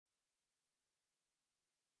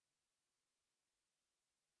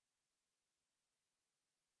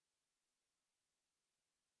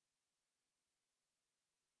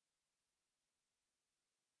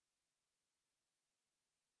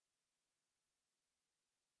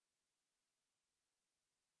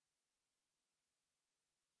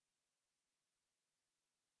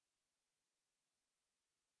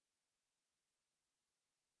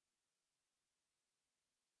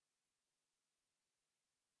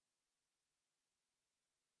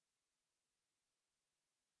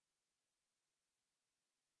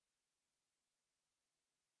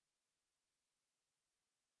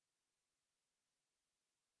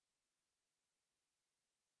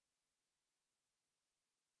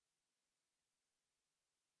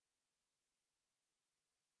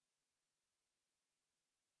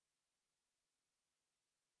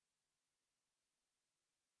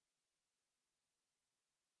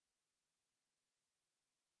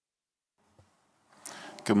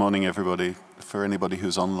Good morning, everybody. For anybody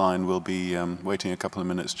who's online, we'll be waiting a couple of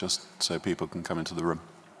minutes just so people can come into the room.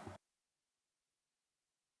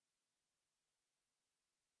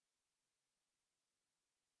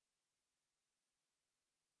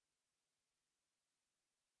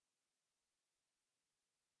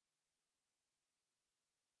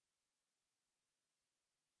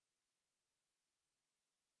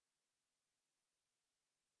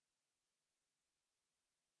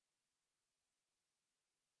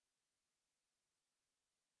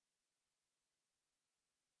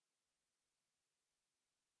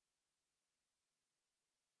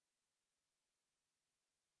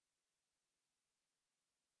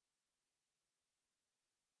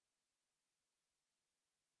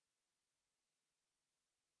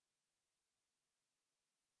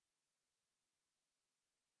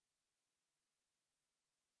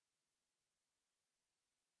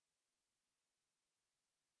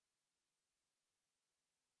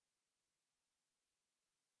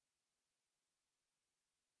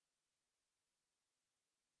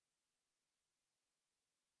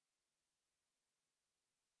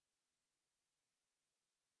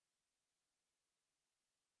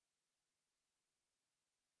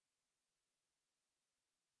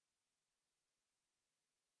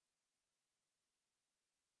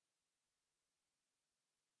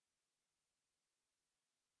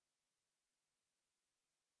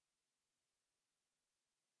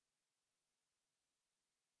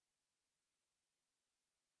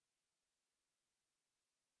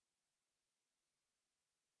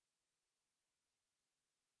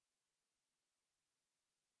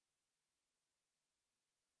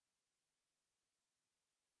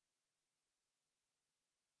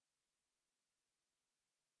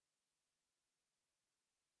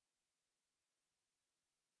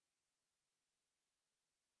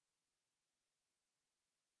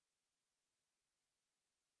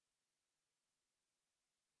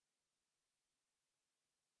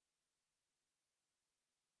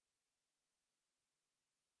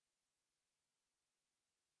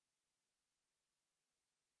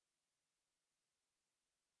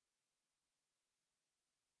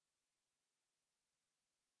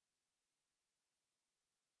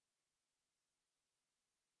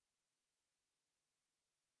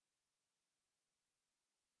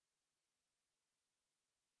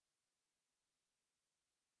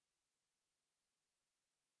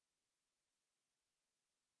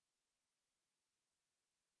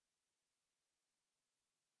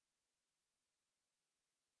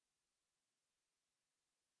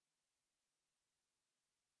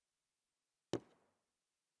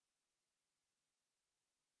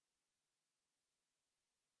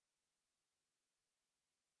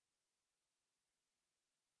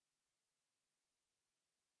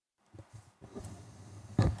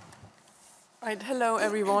 Right, hello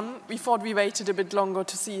everyone. We thought we waited a bit longer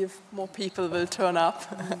to see if more people will turn up.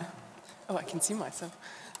 Oh, I can see myself.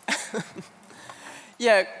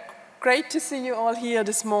 Yeah, great to see you all here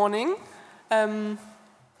this morning.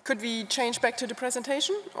 Could we change back to the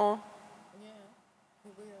presentation, or? Yeah,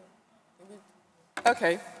 we will.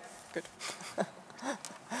 Okay, good.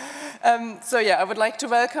 So yeah, I would like to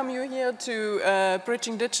welcome you here to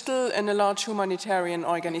Bridging Digital in a large humanitarian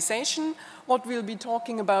organization. What we'll be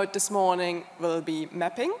talking about this morning will be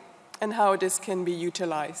mapping and how this can be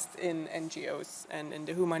utilized in NGOs and in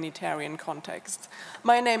the humanitarian context.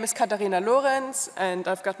 My name is Katharina Lorenz, and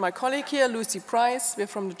I've got my colleague here, Lucy Price. We're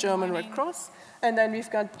from the German Red Cross. And then we've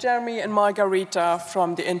got Jeremy and Margarita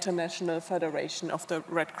from the International Federation of the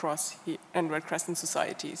Red Cross and Red Crescent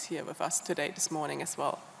Societies here with us today, this morning as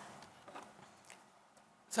well.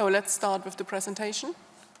 So let's start with the presentation.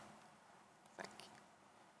 Thank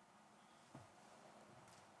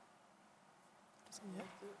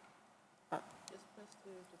you.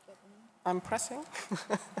 I'm pressing.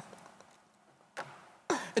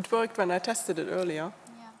 It worked when I tested it earlier.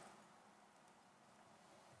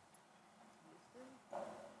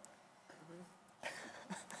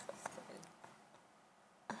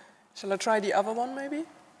 Shall I try the other one, maybe?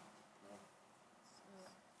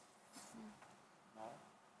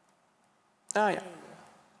 Ah, yeah.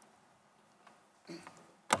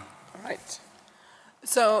 All right.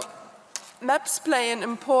 So, maps play an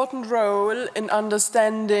important role in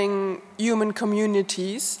understanding human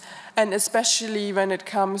communities, and especially when it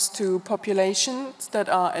comes to populations that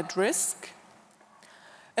are at risk.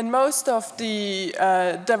 And most of the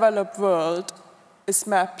developed world is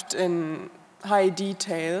mapped in high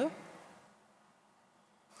detail.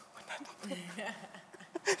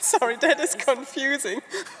 Sorry, that is confusing.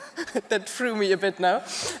 That threw me a bit now.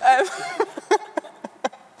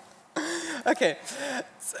 Okay,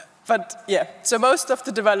 But yeah, so most of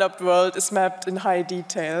the developed world is mapped in high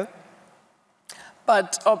detail.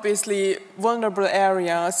 But obviously, vulnerable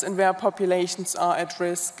areas and where populations are at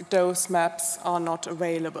risk, those maps are not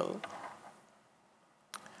available.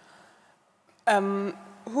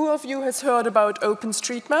 Who of you has heard about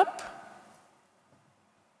OpenStreetMap?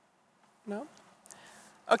 No?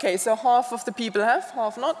 Okay, so half of the people have,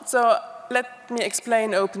 half not. So let me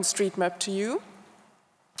explain OpenStreetMap to you.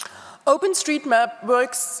 OpenStreetMap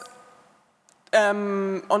works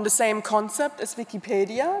on the same concept as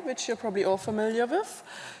Wikipedia, which you're probably all familiar with.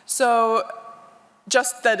 So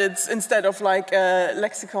just that it's, instead of like a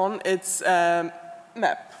lexicon, it's a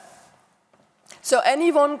map. So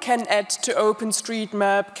anyone can add to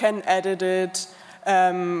OpenStreetMap, can edit it,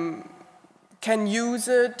 can use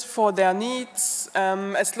it for their needs,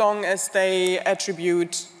 as long as they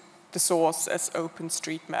attribute the source as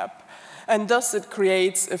OpenStreetMap. And thus it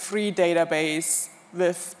creates a free database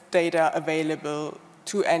with data available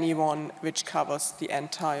to anyone, which covers the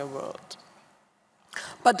entire world.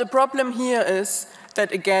 But the problem here is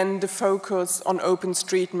that, again, the focus on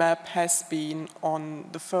OpenStreetMap has been on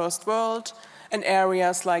the first world, and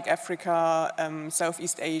areas like Africa,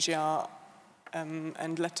 Southeast Asia,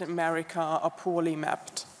 and Latin America are poorly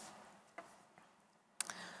mapped.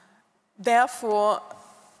 Therefore,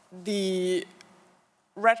 the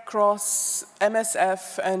Red Cross,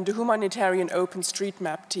 MSF, and the Humanitarian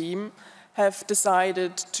OpenStreetMap team have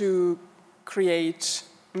decided to create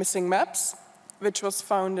Missing Maps, which was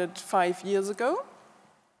founded 5 years ago.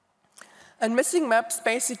 And Missing Maps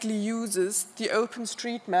basically uses the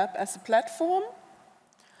OpenStreetMap as a platform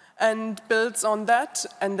and builds on that,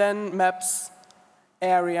 and then maps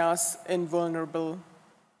areas in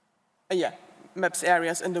maps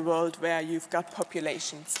areas in the world where you've got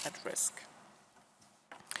populations at risk.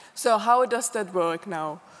 So how does that work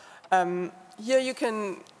now? Here you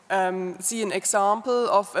can see an example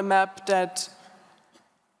of a map that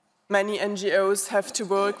many NGOs have to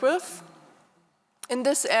work with. In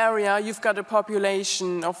this area, you've got a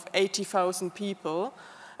population of 80,000 people,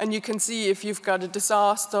 and you can see if you've got a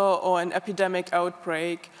disaster or an epidemic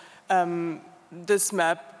outbreak, this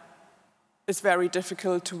map is very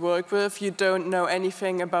difficult to work with. You don't know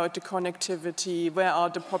anything about the connectivity, where are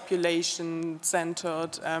the populations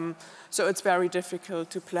centered, so it's very difficult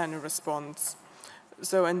to plan a response.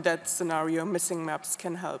 So in that scenario, Missing Maps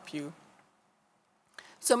can help you.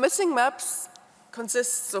 So Missing Maps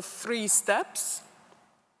consists of 3 steps.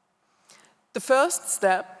 The first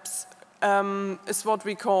step is what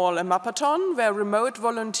we call a mapathon, where remote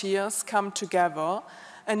volunteers come together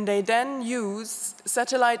and they then use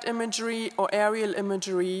satellite imagery or aerial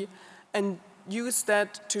imagery and use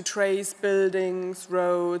that to trace buildings,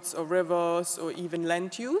 roads, or rivers, or even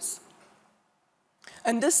land use.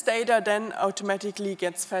 And this data then automatically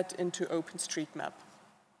gets fed into OpenStreetMap.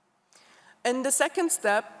 In the second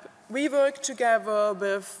step, we work together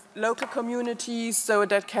with local communities, so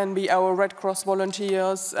that can be our Red Cross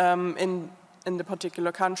volunteers in the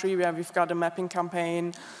particular country where we've got a mapping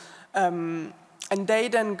campaign. And they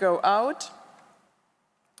then go out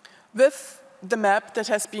with the map that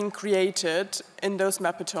has been created in those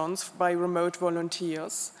mapathons by remote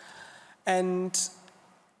volunteers and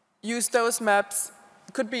use those maps.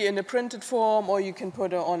 It could be in a printed form, or you can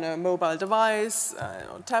put it on a mobile device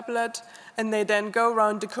or tablet, and they then go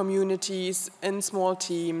around the communities in small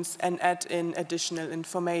teams and add in additional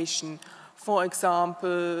information. For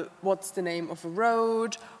example, what's the name of a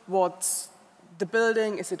road, what's the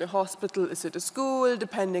building, is it a hospital, is it a school?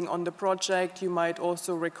 Depending on the project, you might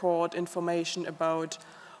also record information about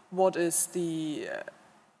what is the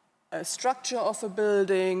structure of a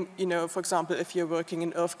building. You know, for example, if you're working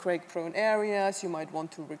in earthquake-prone areas, you might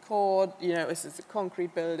want to record, you know, is it a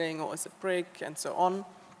concrete building or is it brick, and so on.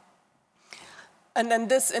 And then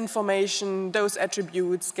this information, those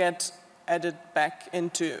attributes get added back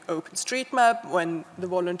into OpenStreetMap when the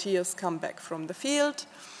volunteers come back from the field.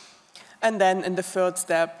 And then in the third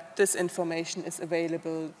step, this information is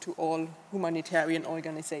available to all humanitarian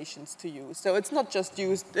organizations to use. So it's not just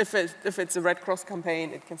used, if it's a Red Cross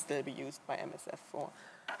campaign, it can still be used by MSF. Or,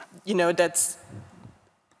 you know, that's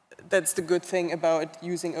the good thing about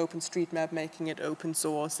using OpenStreetMap, making it open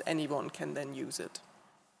source. Anyone can then use it.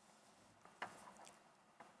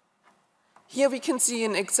 Here we can see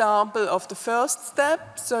an example of the first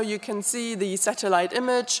step. So you can see the satellite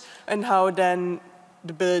image and how then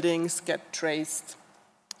the buildings get traced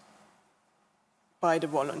by the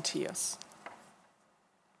volunteers.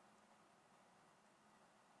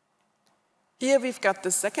 Here we've got the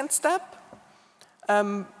second step,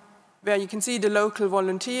 where you can see the local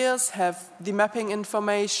volunteers have the mapping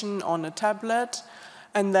information on a tablet,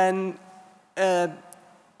 And then a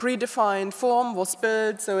predefined form was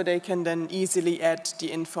built so they can then easily add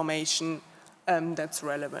the information that's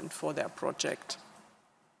relevant for their project.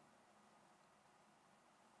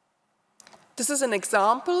 This is an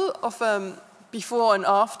example of before and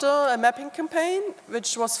after a mapping campaign,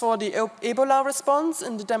 which was for the Ebola response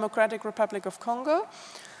in the Democratic Republic of Congo.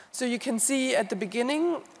 So you can see at the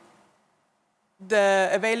beginning, the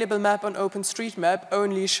available map on OpenStreetMap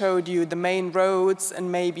only showed you the main roads and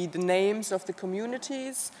maybe the names of the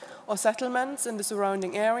communities or settlements in the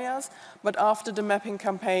surrounding areas. But after the mapping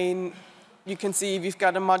campaign, you can see we've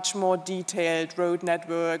got a much more detailed road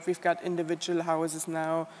network, we've got individual houses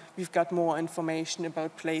now, we've got more information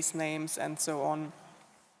about place names and so on.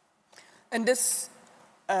 And this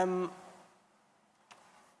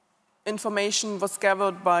information was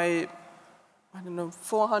gathered by, I don't know,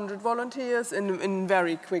 400 volunteers in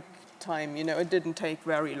very quick time. You know, it didn't take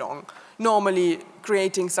very long. Normally,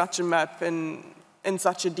 creating such a map in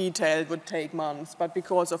such a detail would take months, but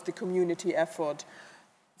because of the community effort,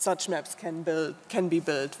 such maps can be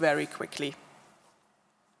built very quickly.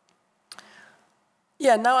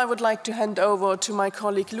 Yeah, now I would like to hand over to my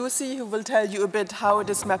colleague Lucy, who will tell you a bit how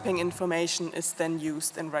this mapping information is then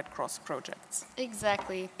used in Red Cross projects.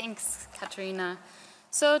 Exactly. Thanks, Katarina.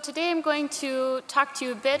 So today I'm going to talk to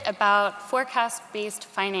you a bit about forecast-based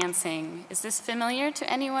financing. Is this familiar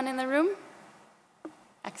to anyone in the room?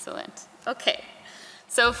 Excellent. Okay.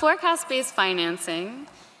 So forecast-based financing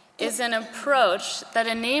is an approach that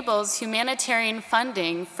enables humanitarian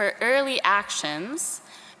funding for early actions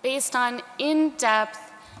based on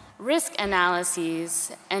in-depth risk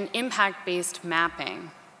analyses and impact-based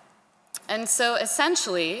mapping. And so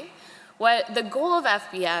essentially, what the goal of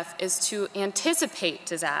FBF is to anticipate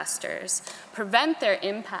disasters, prevent their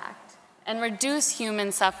impact, and reduce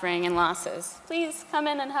human suffering and losses. Please come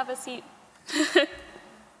in and have a seat.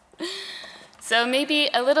 So maybe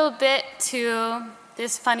a little bit to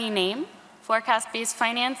this funny name, forecast-based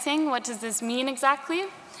financing. What does this mean exactly?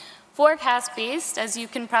 Forecast-based, as you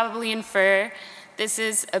can probably infer, this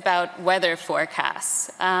is about weather forecasts.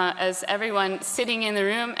 As everyone sitting in the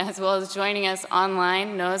room, as well as joining us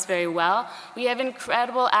online, knows very well, we have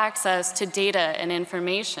incredible access to data and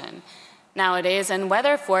information nowadays, and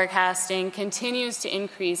weather forecasting continues to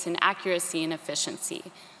increase in accuracy and efficiency.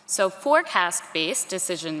 So forecast-based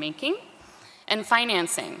decision-making and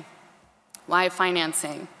financing. Why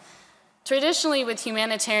financing? Traditionally, with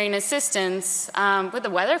humanitarian assistance, with the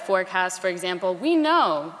weather forecast, for example, we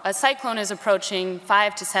know a cyclone is approaching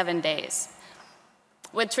 5 to 7 days.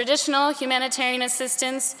 With traditional humanitarian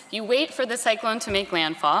assistance, you wait for the cyclone to make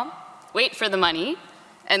landfall, wait for the money,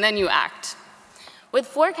 and then you act. With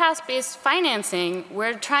forecast-based financing,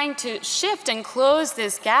 we're trying to shift and close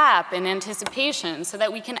this gap in anticipation so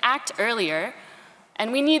that we can act earlier,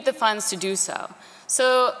 and we need the funds to do so.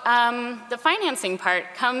 So the financing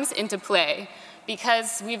part comes into play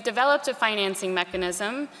because we've developed a financing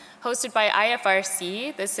mechanism hosted by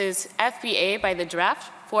IFRC. This is FBA by the draft,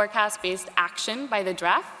 forecast-based action by the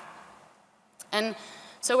draft. And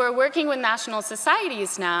so we're working with national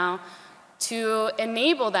societies now to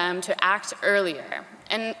enable them to act earlier.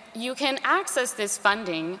 And you can access this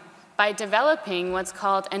funding by developing what's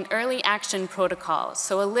called an early action protocol.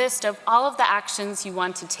 So a list of all of the actions you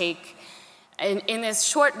want to take in this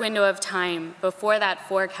short window of time before that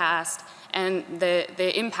forecast and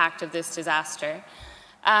the impact of this disaster.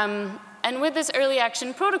 And with this early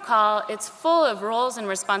action protocol, it's full of roles and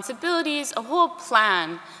responsibilities, a whole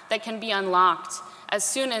plan that can be unlocked as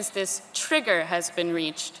soon as this trigger has been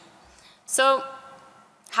reached. So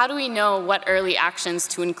how do we know what early actions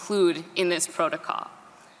to include in this protocol?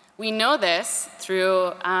 We know this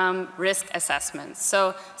through risk assessments.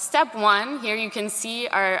 So step one, here you can see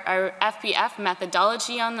our FBF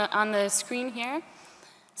methodology on the screen here.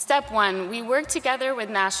 Step one, we work together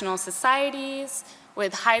with national societies,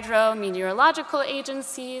 with hydrometeorological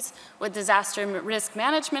agencies, with disaster risk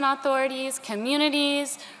management authorities,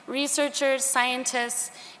 communities, researchers,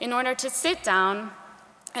 scientists, in order to sit down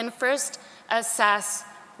and first assess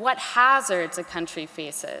what hazards a country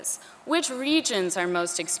faces, which regions are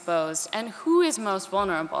most exposed, and who is most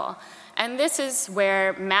vulnerable. And this is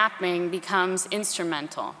where mapping becomes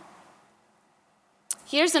instrumental.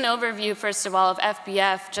 Here's an overview, first of all, of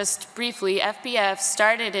FBF. Just briefly, FBF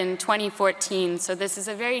started in 2014, so this is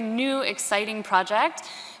a very new, exciting project.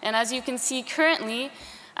 And as you can see currently,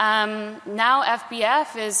 now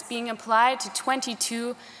FBF is being applied to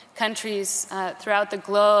 22 countries throughout the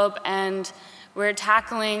globe, and we're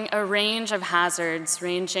tackling a range of hazards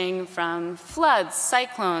ranging from floods,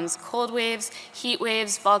 cyclones, cold waves, heat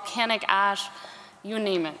waves, volcanic ash, you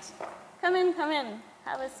name it. Come in, come in.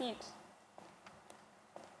 Have a seat.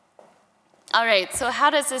 All right, so how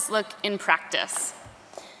does this look in practice?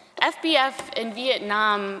 FBF in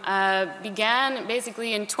Vietnam began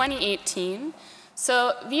basically in 2018.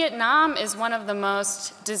 So Vietnam is one of the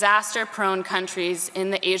most disaster-prone countries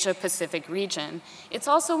in the Asia-Pacific region. It's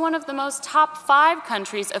also one of the most top 5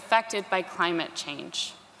 countries affected by climate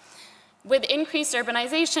change. With increased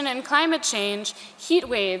urbanization and climate change, heat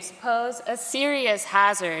waves pose a serious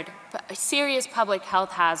hazard, a serious public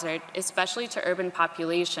health hazard, especially to urban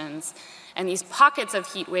populations. And these pockets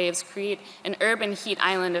of heat waves create an urban heat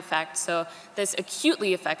island effect, so this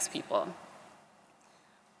acutely affects people.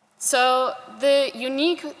 So the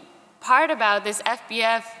unique part about this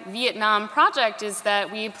FBF Vietnam project is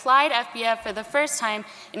that we applied FBF for the first time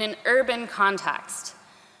in an urban context.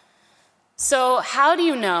 So how do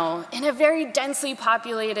you know, in a very densely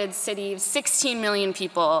populated city of 16 million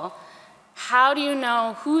people, how do you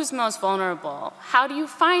know who's most vulnerable? How do you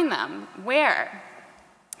find them? Where?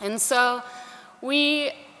 And so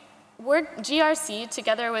we worked, GRC,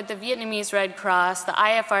 together with the Vietnamese Red Cross, the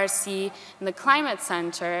IFRC, and the Climate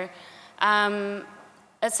Center,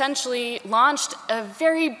 essentially launched a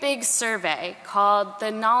very big survey called the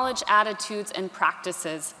Knowledge, Attitudes, and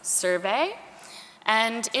Practices Survey,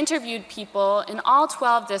 and interviewed people in all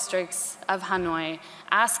 12 districts of Hanoi,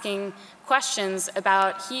 asking questions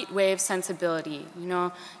about heat wave sensibility. You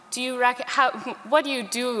know, what do you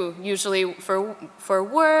do usually for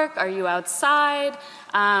work? Are you outside?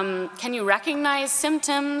 Can you recognize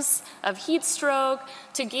symptoms of heat stroke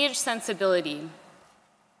to gauge sensibility?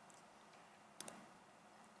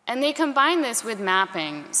 And they combine this with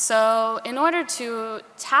mapping. So in order to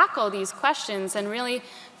tackle these questions and really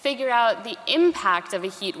figure out the impact of a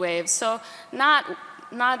heat wave, so not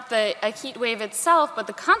a heat wave itself, but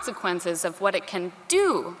the consequences of what it can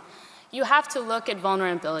do, you have to look at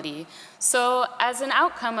vulnerability. So as an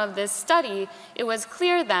outcome of this study, it was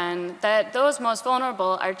clear then that those most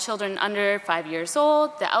vulnerable are children under 5 years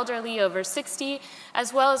old, the elderly over 60,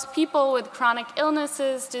 as well as people with chronic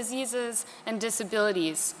illnesses, diseases, and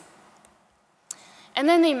disabilities. And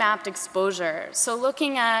then they mapped exposure, so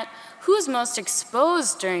looking at who's most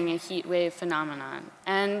exposed during a heat wave phenomenon.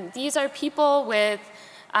 And these are people with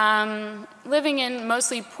living in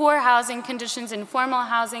mostly poor housing conditions, informal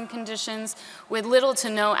housing conditions, with little to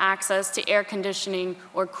no access to air conditioning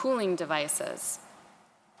or cooling devices.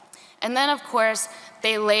 And then, of course,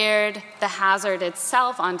 they layered the hazard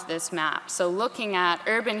itself onto this map. So looking at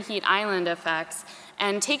urban heat island effects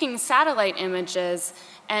and taking satellite images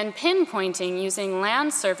and pinpointing using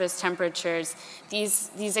land surface temperatures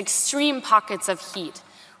these extreme pockets of heat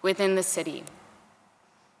within the city.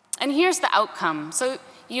 And here's the outcome. So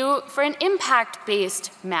for an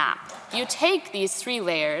impact-based map, you take these 3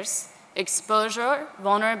 layers, exposure,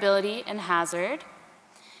 vulnerability, and hazard,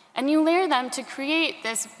 and you layer them to create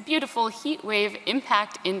this beautiful heat wave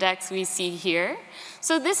impact index we see here.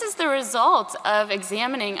 So this is the result of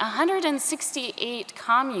examining 168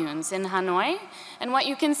 communes in Hanoi, and what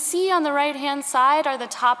you can see on the right-hand side are the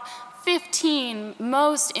top 15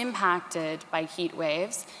 most impacted by heat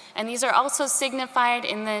waves, and these are also signified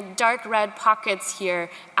in the dark red pockets here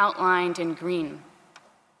outlined in green.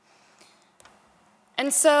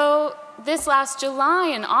 And so this last July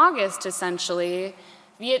and August, essentially,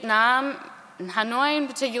 Vietnam, and Hanoi in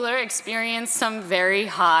particular, experienced some very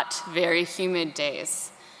hot, very humid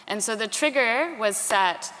days. And so the trigger was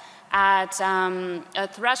set at a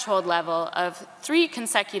threshold level of 3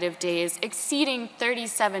 consecutive days exceeding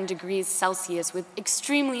 37 degrees Celsius with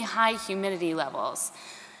extremely high humidity levels.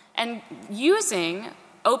 And using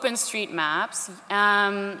OpenStreetMaps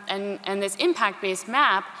and this impact-based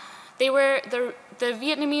map, the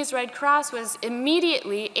Vietnamese Red Cross was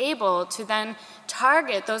immediately able to then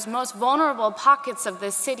target those most vulnerable pockets of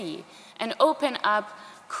the city and open up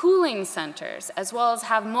cooling centers, as well as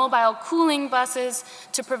have mobile cooling buses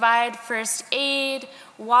to provide first aid,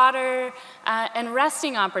 water, and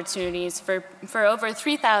resting opportunities for over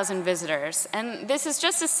 3,000 visitors. And this is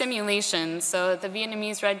just a simulation, so the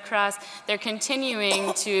Vietnamese Red Cross, they're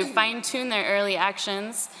continuing to fine-tune their early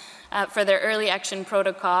actions for their early action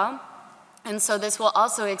protocol. And so this will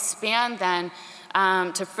also expand then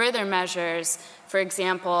to further measures, for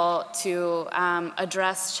example, to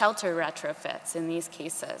address shelter retrofits in these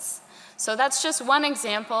cases. So that's just one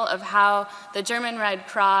example of how the German Red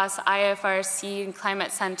Cross, IFRC,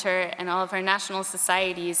 Climate Center, and all of our national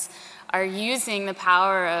societies are using the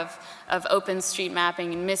power of open street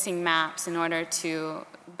mapping and missing maps in order to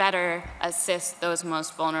better assist those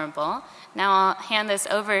most vulnerable. Now I'll hand this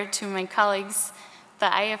over to my colleagues. The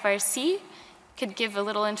IFRC could give a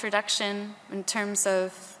little introduction in terms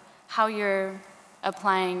of how you're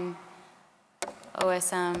applying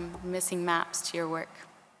OSM missing maps to your work.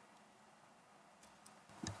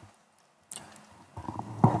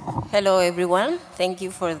 Hello, everyone. Thank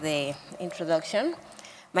you for the introduction.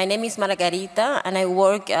 My name is Margarita, and I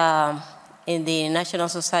work in the National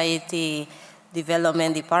Society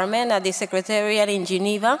Development Department at the Secretariat in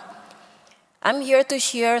Geneva. I'm here to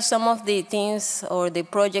share some of the things or the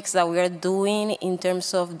projects that we are doing in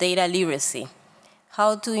terms of data literacy,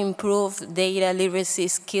 how to improve data literacy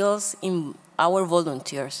skills in our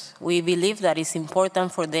volunteers. We believe that it's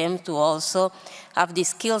important for them to also have the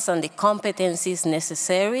skills and the competencies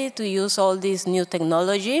necessary to use all this new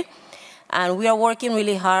technology, and we are working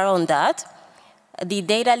really hard on that. The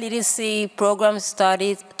data literacy program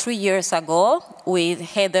started 3 years ago with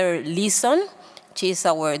Heather Leeson. She's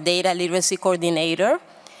our data literacy coordinator,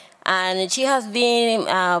 and she has been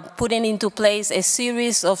putting into place a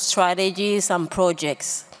series of strategies and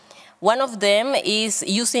projects. One of them is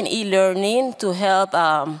using e-learning to help,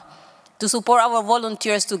 to support our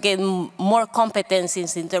volunteers to get more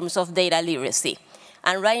competencies in terms of data literacy.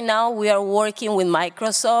 And right now we are working with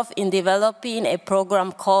Microsoft in developing a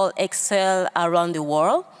program called Excel Around the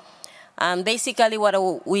World. And basically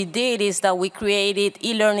what we did is that we created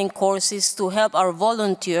e-learning courses to help our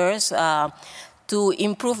volunteers to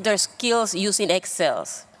improve their skills using Excel.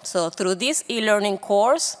 So through this e-learning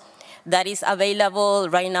course that is available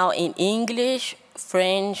right now in English,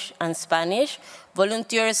 French, and Spanish,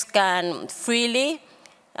 volunteers can freely,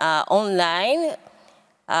 online,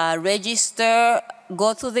 register,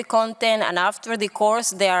 go through the content, and after the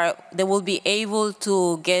course, they will be able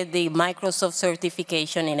to get the Microsoft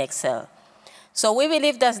certification in Excel. So we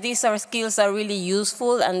believe that these skills are really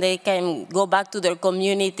useful, and they can go back to their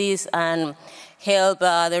communities and help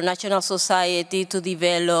their national society to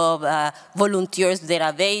develop volunteers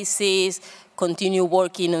databases, continue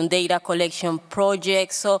working on data collection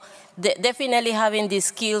projects. So definitely having these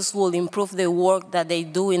skills will improve the work that they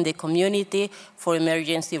do in the community for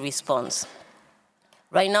emergency response.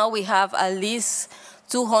 Right now we have at least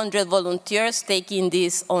 200 volunteers taking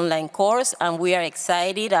this online course, and we are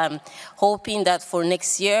excited and hoping that for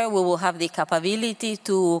next year we will have the capability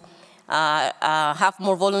to have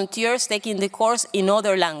more volunteers taking the course in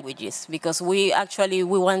other languages, because we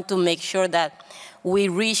want to make sure that we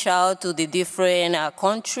reach out to the different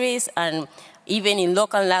countries, and even in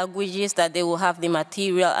local languages, that they will have the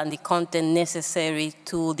material and the content necessary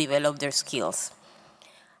to develop their skills.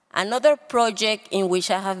 Another project in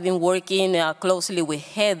which I have been working closely with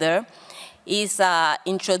Heather is an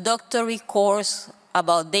introductory course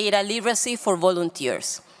about data literacy for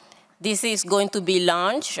volunteers. This is going to be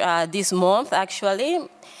launched this month, actually,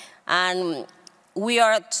 and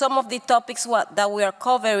some of the topics that we are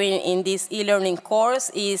covering in this e-learning course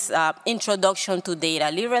is introduction to data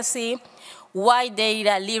literacy, why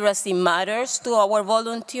data literacy matters to our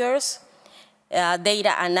volunteers,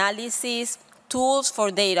 data analysis, tools for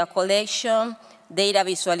data collection, data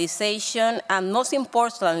visualization, and most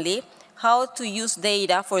importantly, how to use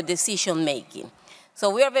data for decision making. So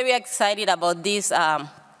we are very excited about this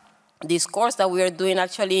course that we are doing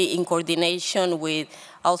actually in coordination with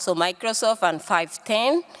also Microsoft and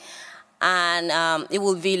 510, and it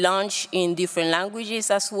will be launched in different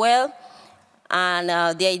languages as well. And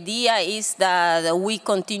the idea is that we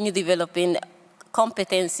continue developing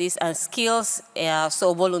competencies and skills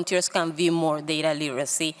so volunteers can be more data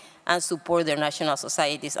literacy and support their national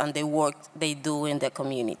societies and the work they do in the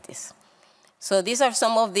communities. So these are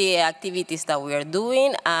some of the activities that we are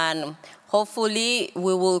doing, and hopefully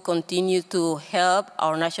we will continue to help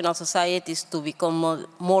our national societies to become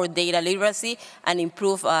more data literacy and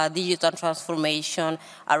improve digital transformation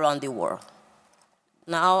around the world.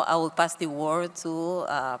 Now I will pass the word to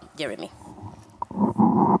Jeremy.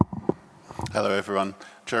 Hello, everyone.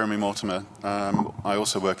 Jeremy Mortimer. I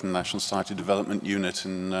also work in the National Society Development Unit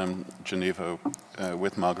in Geneva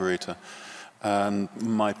with Margarita. And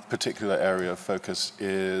my particular area of focus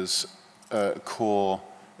is core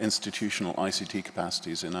institutional ICT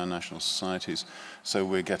capacities in our national societies. So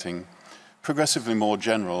we're getting progressively more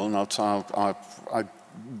general, and I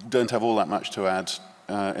don't have all that much to add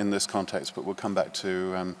in this context, but we'll come back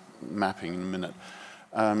to mapping in a minute.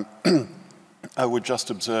 I would just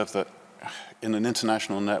observe that in an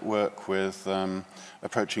international network with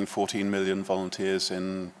approaching 14 million volunteers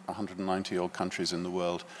in 190 odd countries in the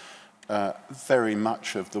world, very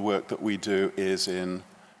much of the work that we do is in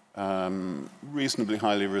reasonably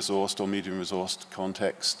highly resourced or medium resourced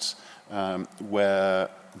contexts where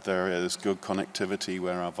there is good connectivity,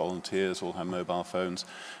 where our volunteers all have mobile phones.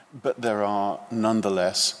 But there are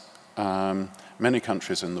nonetheless many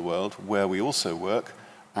countries in the world where we also work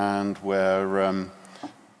and where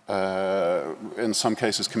in some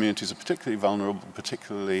cases communities are particularly vulnerable,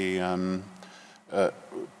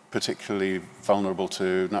 particularly vulnerable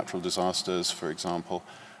to natural disasters, for example,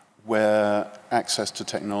 where access to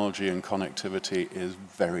technology and connectivity is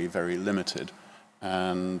very, very limited.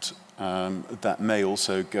 And that may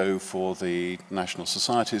also go for the national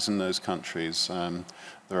societies in those countries.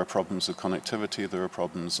 There are problems of connectivity, there are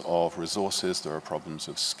problems of resources, there are problems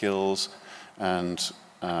of skills, and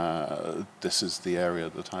this is the area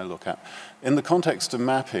that I look at. In the context of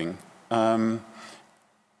mapping,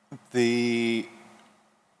 the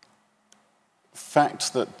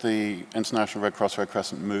fact that the International Red Cross Red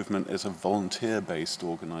Crescent movement is a volunteer-based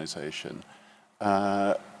organization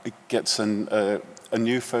it gets a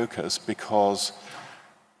new focus because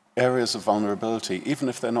areas of vulnerability, even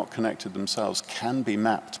if they're not connected themselves, can be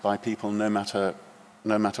mapped by people no matter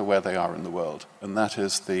where they are in the world. And that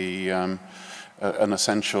is an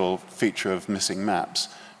essential feature of missing maps.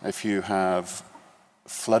 If you have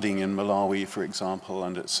flooding in Malawi, for example,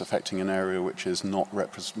 and it's affecting an area which is not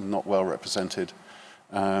well represented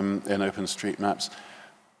in OpenStreetMaps,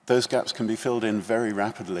 those gaps can be filled in very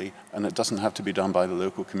rapidly, and it doesn't have to be done by the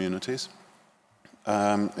local communities.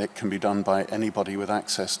 It can be done by anybody with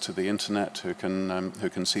access to the internet who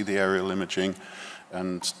can see the aerial imaging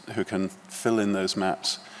and who can fill in those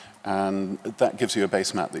maps, and that gives you a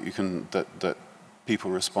base map that you can that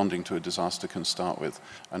people responding to a disaster can start with,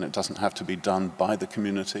 and it doesn't have to be done by the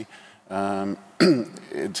community.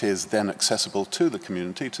 It is then accessible to the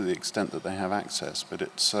community to the extent that they have access, but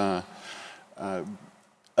it's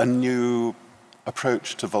a new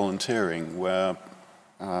approach to volunteering where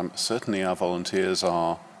certainly our volunteers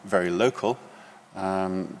are very local.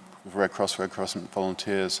 Red Cross, Red Crescent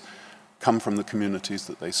volunteers come from the communities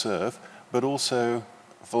that they serve, but also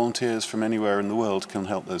volunteers from anywhere in the world can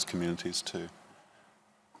help those communities too.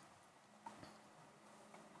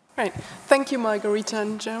 Right. Thank you, Margarita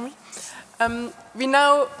and Jeremy. We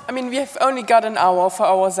have only got an hour for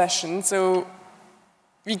our session, so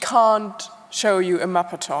we can't show you a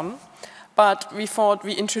mapathon, but we thought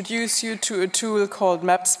we introduce you to a tool called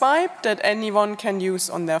MapSwipe that anyone can use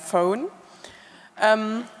on their phone.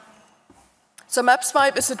 So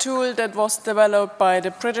MapSwipe is a tool that was developed by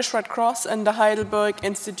the British Red Cross and the Heidelberg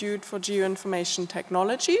Institute for Geoinformation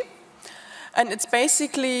Technology. And it's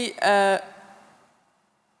basically a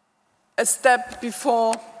step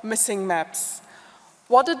before missing maps.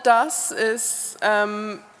 What it does is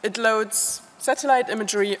it loads satellite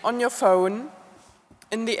imagery on your phone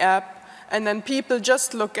in the app, and then people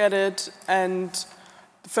just look at it and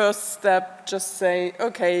the first step just say,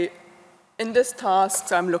 okay, in this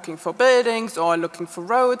task I'm looking for buildings or looking for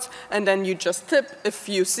roads, and then you just tip. If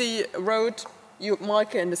you see a road, you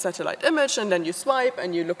mark it in the satellite image, and then you swipe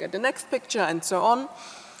and you look at the next picture and so on.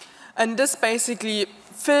 And this basically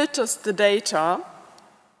filters the data.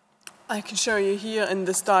 I can show you here in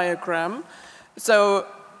this diagram. So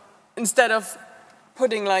instead of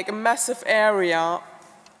putting like a massive area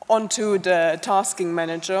onto the tasking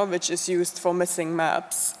manager, which is used for missing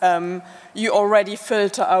maps, you already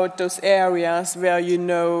filter out those areas where you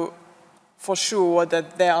know for sure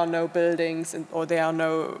that there are no buildings or there are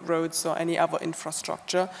no roads or any other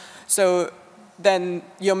infrastructure. So then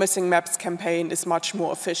your missing maps campaign is much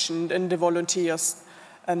more efficient, and the volunteers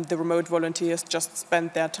and the remote volunteers just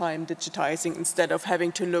spend their time digitizing instead of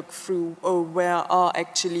having to look through, oh, where are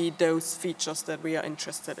actually those features that we are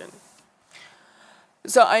interested in.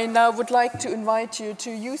 So I now would like to invite you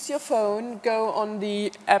to use your phone, go on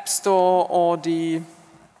the App Store or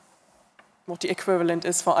what the equivalent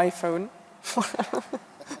is for iPhone.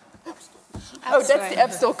 Oh, that's the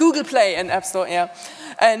App Store, Google Play and App Store, yeah.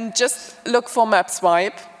 And just look for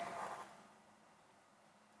MapSwipe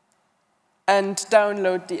and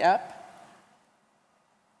download the app.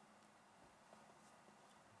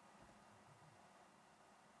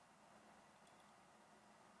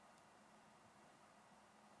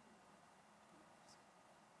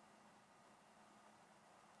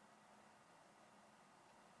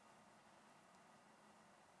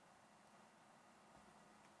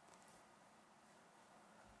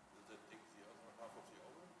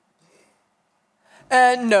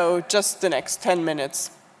 No, just the next 10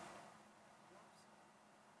 minutes.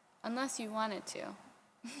 Unless you wanted to.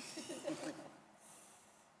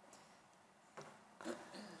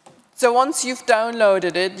 So once you've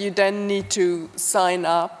downloaded it, you then need to sign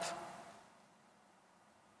up.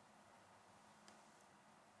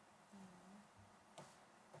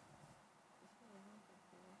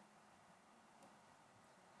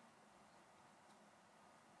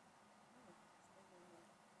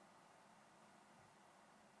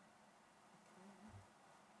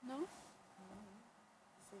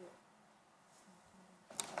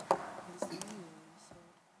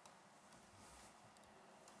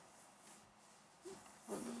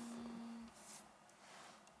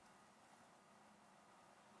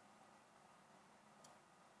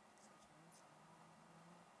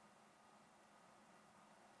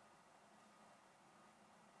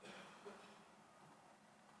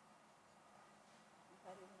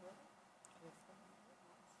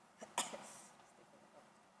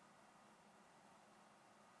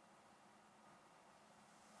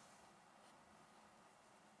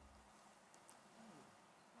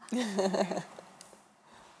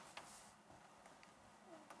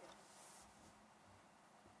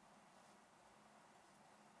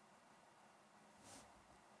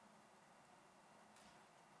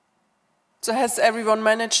 So has everyone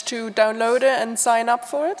managed to download it and sign up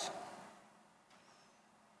for it?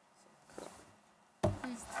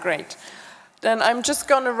 Great. Then I'm just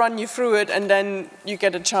going to run you through it, and then you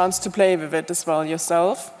get a chance to play with it as well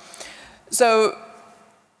yourself. So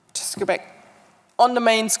just go back. On the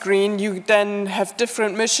main screen, you then have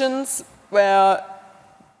different missions where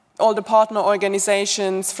all the partner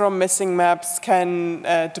organizations from Missing Maps can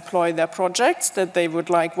deploy their projects that they would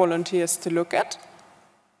like volunteers to look at.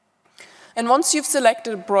 And once you've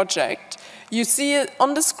selected a project, you see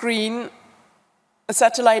on the screen a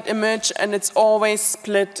satellite image, and it's always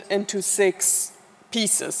split into 6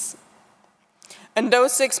 pieces. And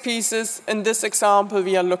those 6 pieces, in this example,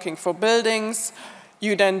 we are looking for buildings.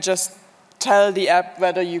 You then just tell the app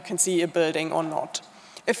whether you can see a building or not.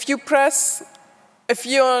 If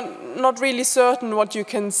you're not really certain what you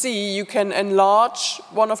can see, you can enlarge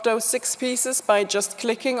one of those 6 pieces by just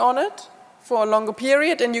clicking on it for a longer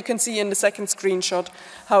period, and you can see in the second screenshot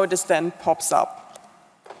how it is then pops up.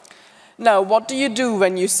 Now, what do you do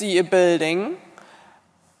when you see a building?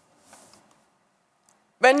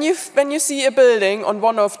 When you see a building on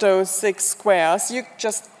one of those 6 squares, you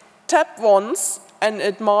just tap once, and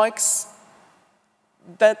it marks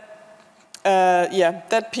that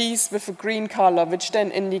piece with a green color, which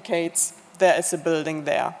then indicates there is a building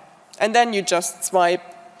there. And then you just swipe,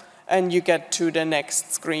 and you get to the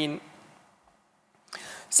next screen.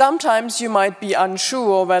 Sometimes you might be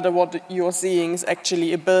unsure whether what you're seeing is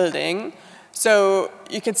actually a building. So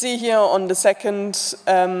you can see here on the second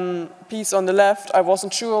piece on the left, I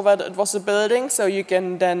wasn't sure whether it was a building, so you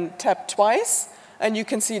can then tap twice, and you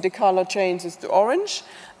can see the color changes to orange,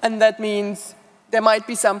 and that means there might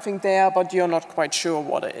be something there, but you're not quite sure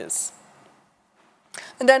what it is.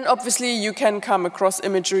 And then obviously you can come across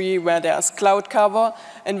imagery where there's cloud cover,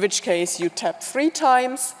 in which case you tap 3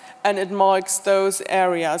 times, and it marks those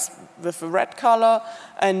areas with a red color,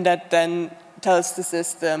 and that then tells the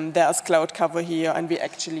system there's cloud cover here, and we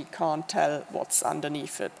actually can't tell what's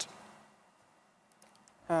underneath it.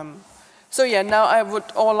 So yeah, now I would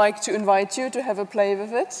all like to invite you to have a play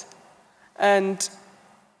with it, and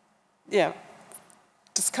yeah,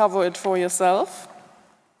 discover it for yourself.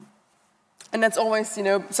 And that's always, you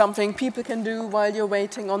know, something people can do while you're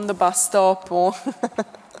waiting on the bus stop, or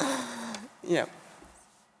yeah.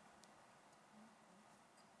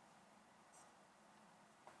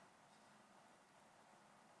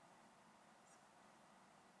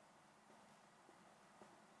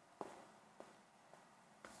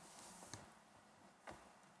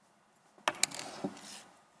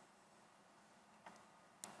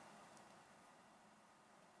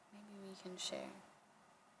 Can share.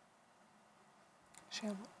 Share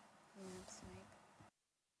what?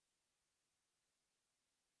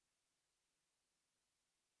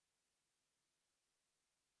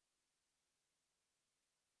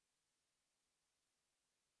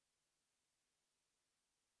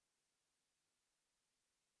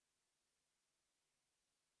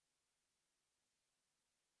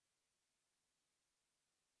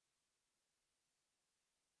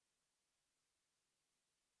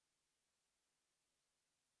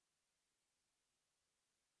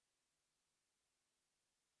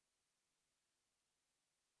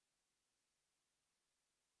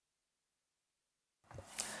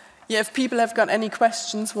 Yeah, if people have got any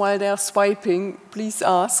questions while they're swiping, please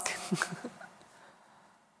ask.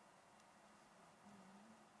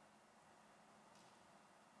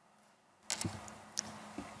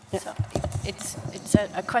 Yeah. So it's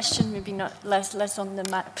a question, maybe not less on the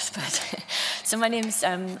maps, but so my name is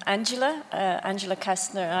Angela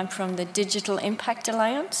Kastner. I'm from the Digital Impact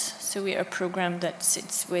Alliance. So we are a program that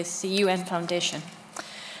sits with the UN Foundation.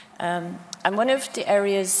 And one of the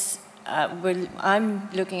areas where I'm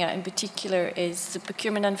looking at in particular is the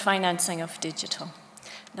procurement and financing of digital.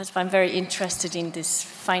 That's why I'm very interested in this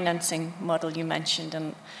financing model you mentioned,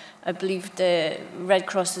 and I believe the Red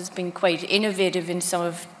Cross has been quite innovative in some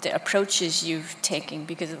of the approaches you've taken,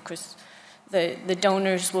 because of course the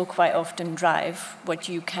donors will quite often drive what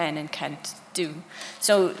you can and can't do.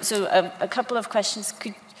 So a couple of questions.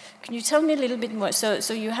 Can you tell me a little bit more?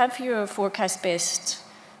 So you have your forecast-based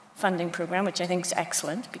funding program, which I think is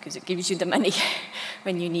excellent because it gives you the money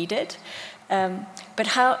when you need it. But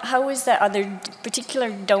how is there, are there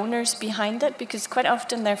particular donors behind that? Because quite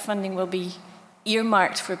often their funding will be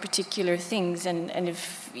earmarked for particular things, and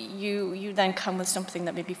if you then come with something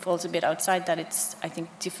that maybe falls a bit outside that, it's, I think,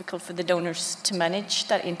 difficult for the donors to manage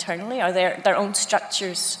that internally, or their own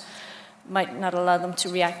structures might not allow them to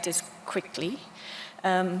react as quickly.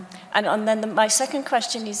 And then my second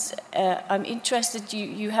question is, I'm interested,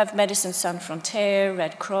 you have Médecins Sans Frontières,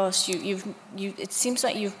 Red Cross, it seems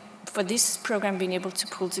like you've, for this program, been able to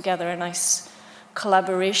pull together a nice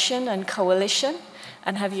collaboration and coalition.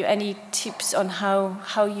 And have you any tips on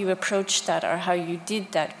how you approached that or how you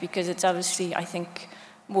did that? Because it's obviously, I think,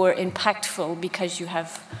 more impactful because you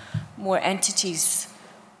have more entities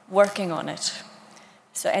working on it.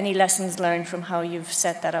 So any lessons learned from how you've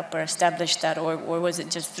set that up or established that, or was it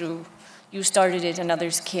just through, you started it and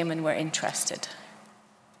others came and were interested?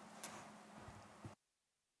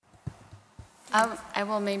 I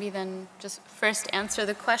will maybe then just first answer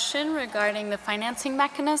the question regarding the financing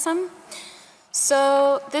mechanism.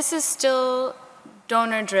 So this is still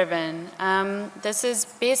donor-driven. This is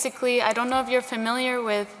basically, I don't know if you're familiar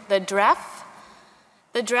with the DREF.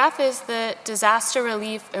 The DREF is the Disaster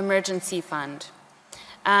Relief Emergency Fund.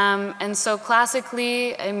 And so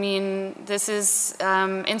classically, I mean, this is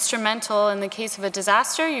instrumental in the case of a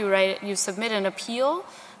disaster. You submit an appeal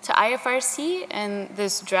to IFRC, and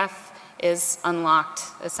this DREF is unlocked,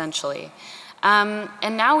 essentially. And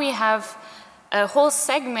now we have a whole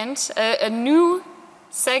segment, a new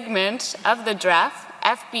segment of the DREF,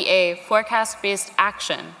 FBA, Forecast-Based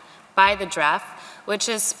Action, by the DREF, which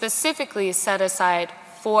is specifically set aside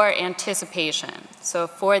for anticipation, so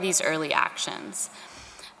for these early actions.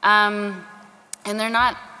 And they're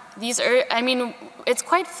not, I mean, it's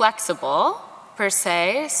quite flexible, per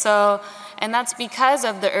se, so, and that's because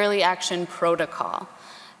of the early action protocol.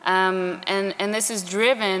 And this is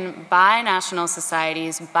driven by national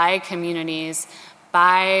societies, by communities,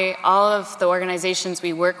 by all of the organizations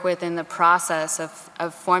we work with in the process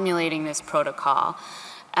of formulating this protocol.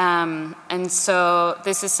 And so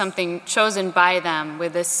this is something chosen by them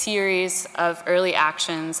with a series of early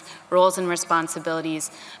actions, roles and responsibilities,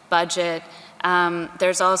 budget.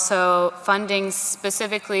 There's also funding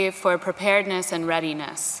specifically for preparedness and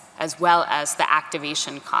readiness, as well as the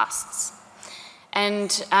activation costs.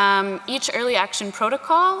 And each early action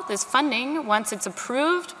protocol, this funding, once it's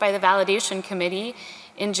approved by the validation committee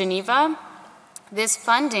in Geneva, this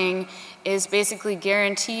funding is basically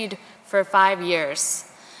guaranteed for 5 years.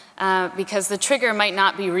 Because the trigger might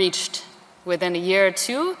not be reached within a year or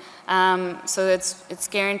two. So it's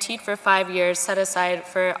guaranteed for 5 years, set aside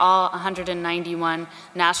for all 191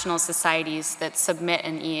 national societies that submit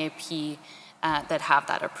an EAP that have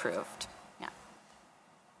that approved. Yeah.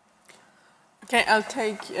 Okay, I'll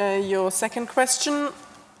take your second question.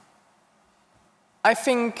 I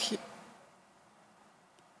think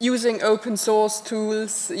using open source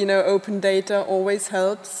tools, open data always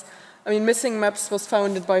helps. I mean, Missing Maps was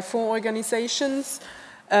founded by 4 organizations,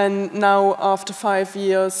 and now after 5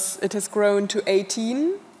 years, it has grown to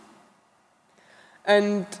 18.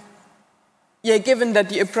 And yeah, given that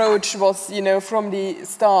the approach was, from the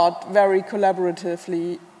start, very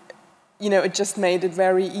collaboratively, it just made it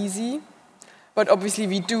very easy. But obviously,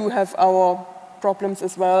 we do have our problems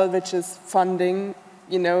as well, which is funding,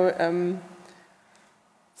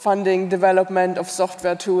 funding development of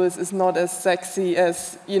software tools is not as sexy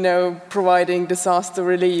as, providing disaster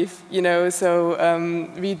relief, so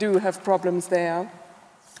we do have problems there.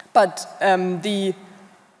 But the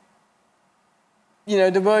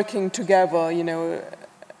working together,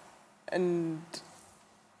 and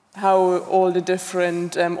how all the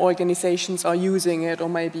different organizations are using it, or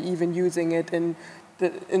maybe even using it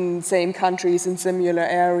in same countries, in similar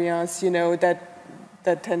areas,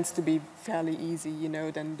 that tends to be fairly easy,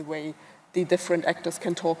 than the way the different actors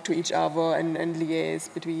can talk to each other and liaise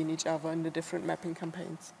between each other in the different mapping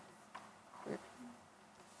campaigns.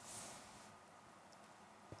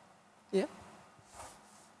 Yeah?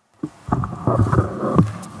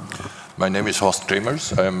 My name is Horst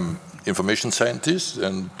Kremers. I'm information scientist,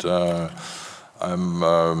 and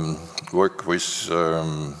I'm work with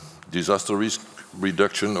disaster risk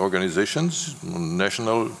reduction organizations,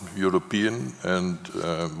 national, European, and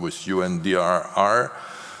with UNDRR.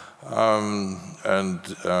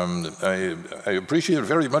 I appreciate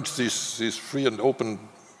very much this free and open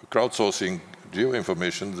crowdsourcing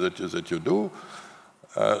geoinformation that you do.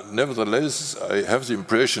 Nevertheless, I have the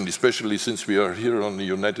impression, especially since we are here on the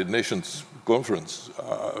United Nations conference,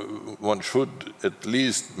 one should at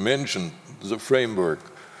least mention the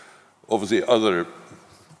framework of the other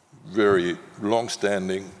very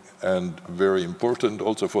long-standing and very important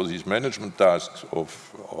also for these management tasks of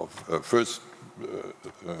first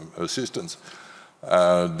assistance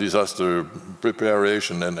disaster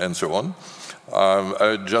preparation, and so on.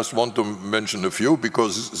 I just want to mention a few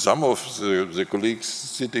because some of the colleagues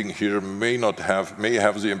sitting here may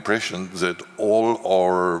have the impression that all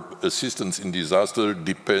our assistance in disaster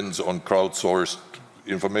depends on crowdsourced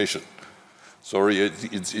information. Sorry,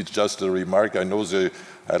 it's just a remark. I know the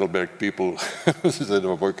Heidelberg people that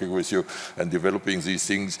are working with you and developing these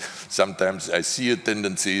things. Sometimes I see a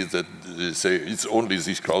tendency that they say it's only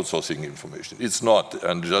this crowdsourcing information. It's not.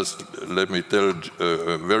 And just let me tell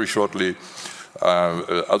very shortly,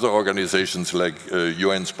 other organizations like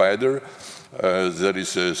UN Spider, that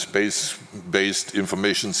is a space-based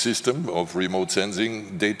information system of remote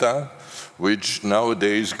sensing data, which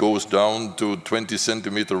nowadays goes down to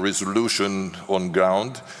 20-centimeter resolution on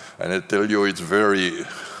ground. And I tell you, it's very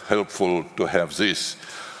helpful to have this.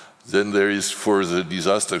 Then there is, for the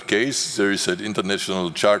disaster case, there is an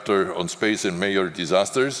international charter on space and major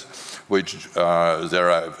disasters, which there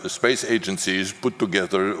are space agencies put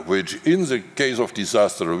together, which in the case of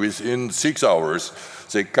disaster, within 6 hours,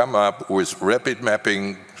 they come up with rapid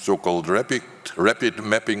mapping, so-called rapid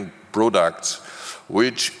mapping products,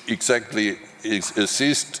 which exactly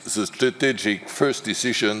assist the strategic first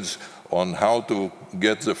decisions on how to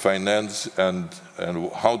get the finance and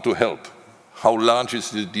how to help. How large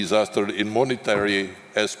is the disaster in monetary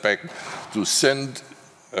aspect, to send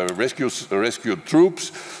rescue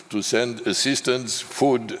troops, to send assistance,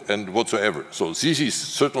 food, and whatsoever. So this is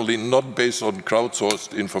certainly not based on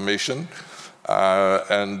crowdsourced information,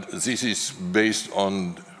 and this is based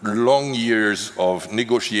on long years of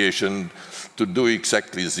negotiation to do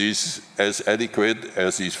exactly this, as adequate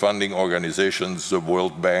as these funding organizations, the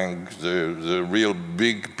World Bank, the real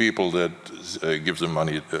big people that give the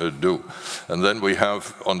money do. And then we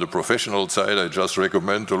have, on the professional side, I just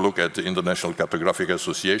recommend to look at the International Cartographic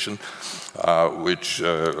Association, which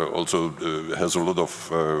also has a lot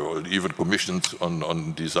of even commissions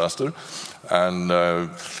on disaster. And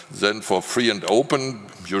then for free and open,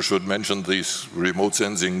 you should mention this remote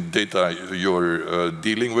sensing data you're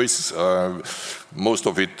dealing with. Most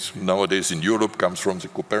of it nowadays in Europe comes from the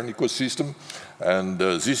Copernicus system. And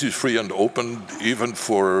this is free and open even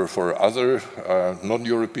for other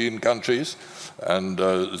non-European countries. And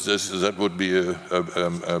that would be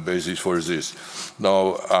a basis for this.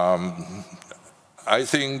 Now, I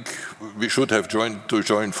think we should have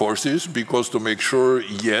joined forces, because to make sure,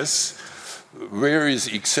 yes, where is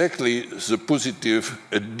exactly the positive,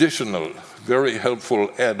 additional, very helpful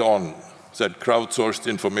add-on that crowdsourced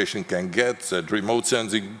information can get, that remote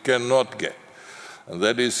sensing cannot get? And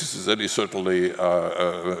that is certainly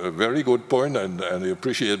a very good point, and I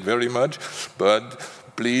appreciate it very much. But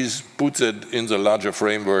please put that in the larger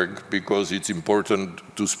framework, because it's important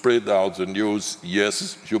to spread out the news.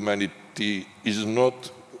 Yes, humanity is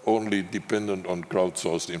not only dependent on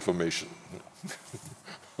crowdsourced information.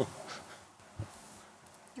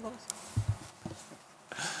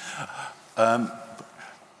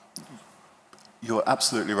 You're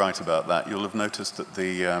absolutely right about that. You'll have noticed that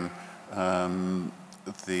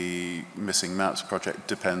the Missing Maps project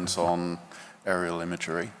depends on aerial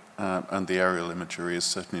imagery, and the aerial imagery is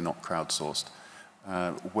certainly not crowdsourced.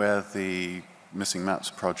 Where the Missing Maps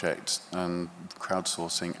project and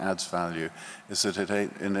crowdsourcing adds value is that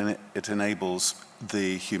it enables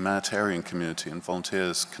the humanitarian community and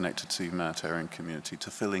volunteers connected to the humanitarian community to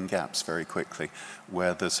fill in gaps very quickly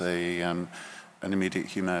where there's an immediate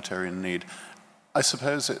humanitarian need. I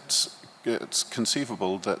suppose it's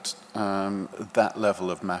conceivable that that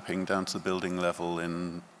level of mapping down to the building level,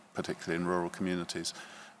 particularly in rural communities,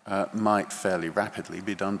 might fairly rapidly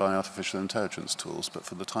be done by artificial intelligence tools, but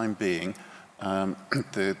for the time being,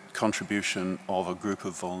 the contribution of a group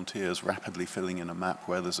of volunteers rapidly filling in a map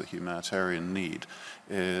where there's a humanitarian need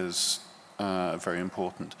is very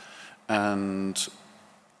important. And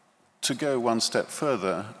to go one step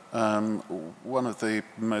further, one of the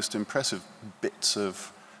most impressive bits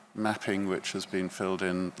of mapping which has been filled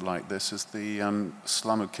in like this is the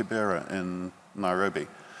slum of Kibera in Nairobi.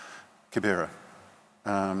 Kibera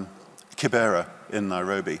in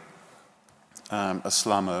Nairobi. A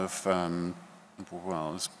slum of,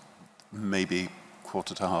 well, it's maybe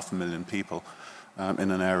 250,000 people in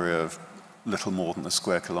an area of little more than a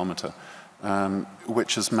square kilometre,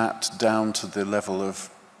 which is mapped down to the level of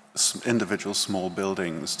individual small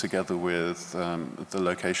buildings, together with the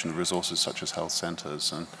location of resources such as health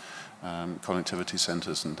centres and connectivity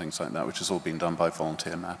centres and things like that, which has all been done by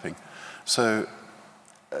volunteer mapping. So,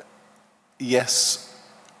 yes,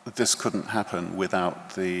 this couldn't happen without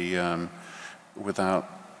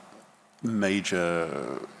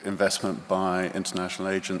major investment by international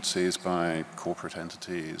agencies, by corporate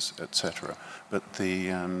entities, etc. But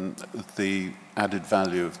the added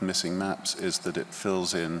value of missing maps is that it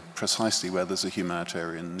fills in precisely where there's a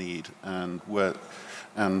humanitarian need and where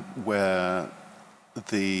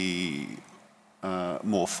the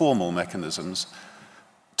more formal mechanisms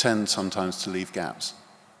tend sometimes to leave gaps.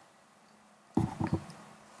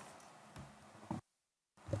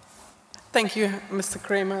 Thank you, Mr.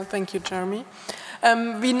 Kramer. Thank you, Jeremy.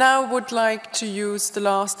 We now would like to use the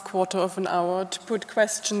last quarter of an hour to put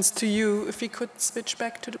questions to you. If we could switch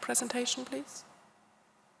back to the presentation, please.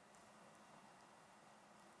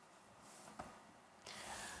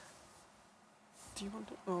 Do you want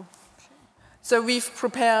to? Oh. So we've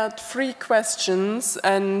prepared 3 questions,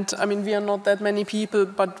 and I mean, we are not that many people,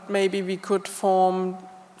 but maybe we could form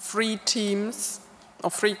 3 teams or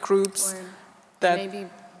 3 groups. Or that maybe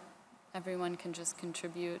everyone can just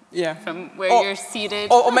contribute from where you're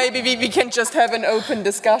seated. Or maybe we can just have an open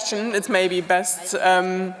discussion. It's maybe best.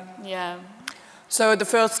 Yeah. So the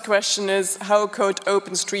first question is, how could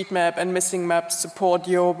OpenStreetMap and Missing Maps support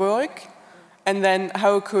your work? And then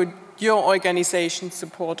how could your organization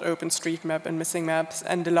support OpenStreetMap and Missing Maps?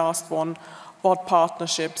 And the last one, what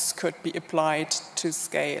partnerships could be applied to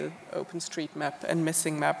scale OpenStreetMap and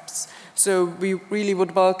Missing Maps? So we really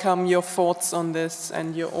would welcome your thoughts on this,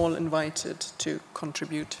 and you're all invited to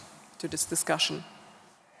contribute to this discussion.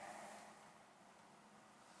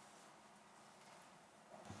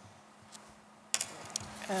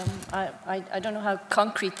 I don't know how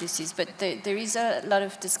concrete this is, but there is a lot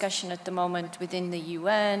of discussion at the moment within the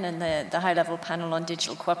UN and the high-level panel on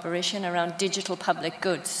digital cooperation around digital public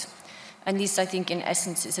goods. And this, I think, in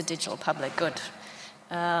essence, is a digital public good.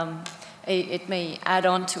 It may add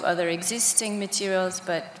on to other existing materials,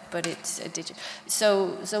 but it's a digital.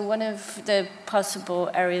 So one of the possible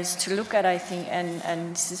areas to look at, I think,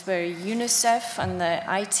 and this is where UNICEF and the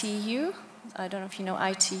ITU, I don't know if you know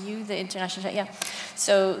ITU, the international, yeah.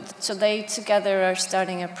 So they together are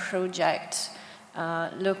starting a project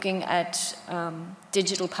looking at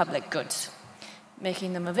digital public goods,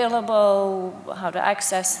 making them available, how to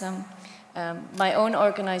access them. My own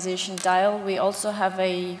organization, DIAL, we also have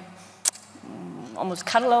a almost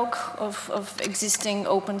catalog of existing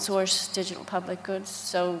open source digital public goods.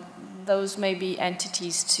 So those may be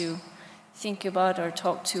entities to think about or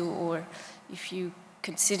talk to, or if you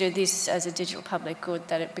consider this as a digital public good,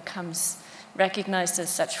 that it becomes recognized as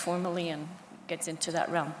such formally and gets into that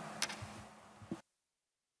realm.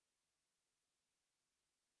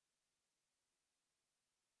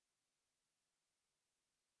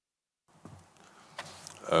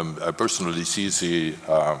 I personally see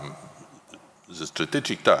the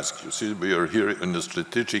strategic task. You see, we are here in a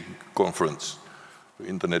strategic conference,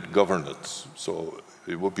 internet governance. So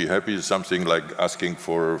it would be happy something like asking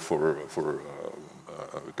for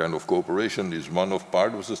kind of cooperation is one of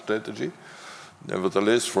part of the strategy.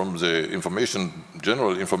 Nevertheless, from the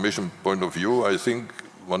general information point of view, I think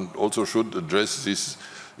one also should address this.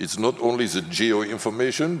 It's not only the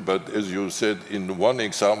geo-information, but as you said, in one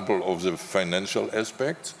example of the financial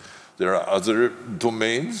aspects, there are other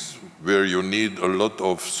domains where you need a lot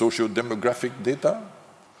of socio-demographic data.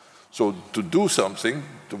 So to do something,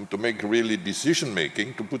 to make really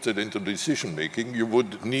decision-making, to put it into decision-making, you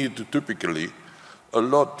would need typically a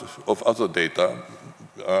lot of other data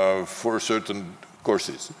for certain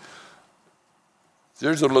courses.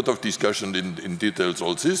 There's a lot of discussion in details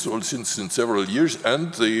all this, since several years,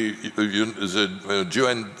 and the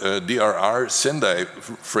UNDRR Sendai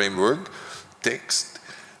framework text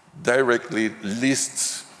directly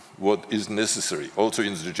lists what is necessary, also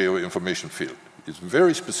in the geo-information field. It's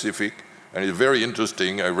very specific and it's very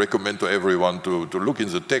interesting. I recommend to everyone to look in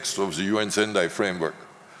the text of the UN Sendai framework.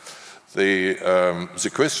 The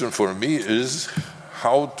question for me is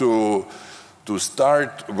how to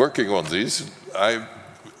start working on this. I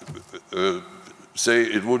say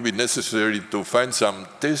it would be necessary to find some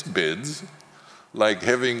test beds, like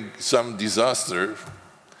having some disaster,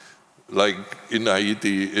 like in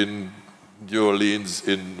Haiti, in New Orleans,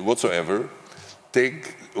 in whatsoever,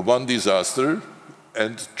 take one disaster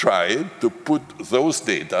and try to put those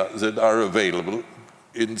data that are available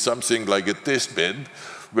in something like a test bed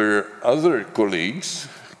where other colleagues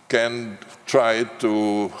can try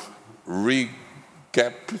to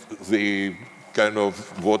recap the kind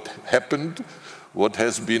of what happened, what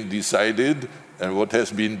has been decided, and what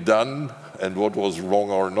has been done, and what was wrong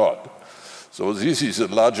or not. So this is a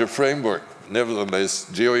larger framework. Nevertheless,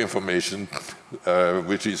 geo-information,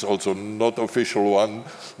 which is also not official one,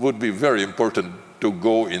 would be very important to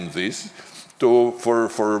go in this,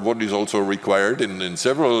 for what is also required in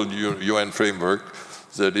several UN framework,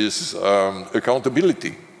 that is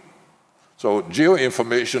accountability. So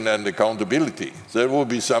geoinformation and accountability, that will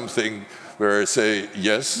be something where I say,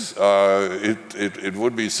 yes, it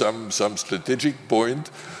would be some strategic point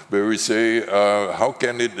where we say, how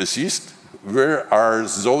can it assist? Where are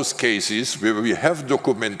those cases where we have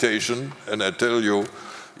documentation? And I tell you,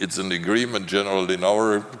 it's an agreement general in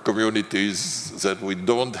our communities that we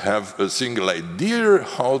don't have a single idea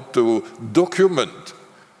how to document.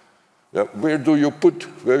 Where do you put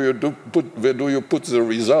the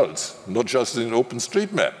results? Not just in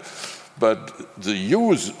OpenStreetMap, but the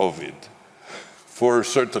use of it for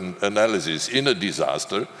certain analysis in a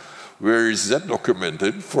disaster. Where is that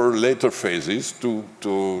documented for later phases to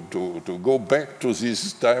go back to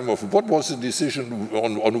this time of what was the decision,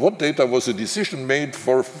 on what data was the decision made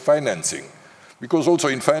for financing? Because also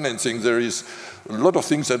in financing there is a lot of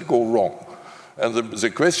things that go wrong. And the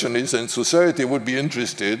question is, and society would be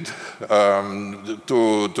interested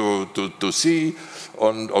to see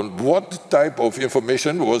on what type of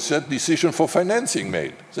information was that decision for financing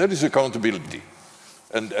made. That is accountability.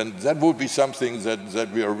 And that would be something that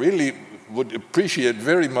we are really would appreciate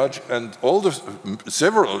very much, and all the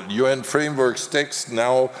several UN frameworks texts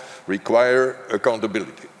now require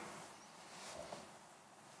accountability.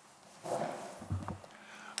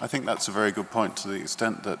 I think that's a very good point, to the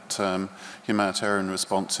extent that humanitarian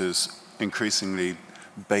response is increasingly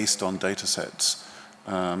based on data sets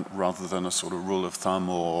rather than a sort of rule of thumb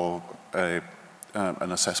or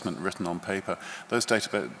an assessment written on paper. Those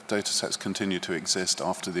data sets continue to exist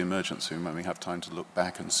after the emergency when we have time to look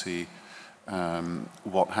back and see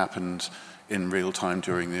what happened in real time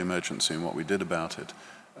during the emergency and what we did about it.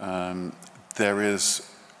 There is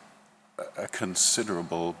a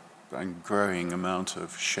considerable and growing amount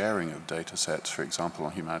of sharing of data sets, for example,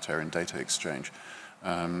 on humanitarian data exchange.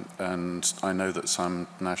 And I know that some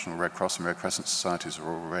National Red Cross and Red Crescent societies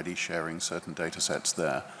are already sharing certain data sets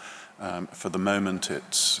there. For the moment,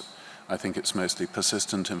 I think it's mostly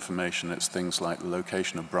persistent information. It's things like the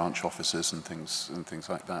location of branch offices and things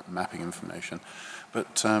like that, mapping information.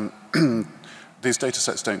 But these data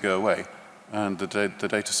sets don't go away. And the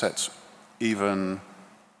data sets, even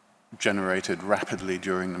generated rapidly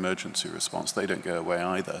during the emergency response, they don't go away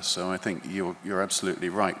either. So I think you're absolutely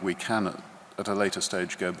right. We can, at a later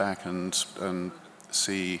stage, go back and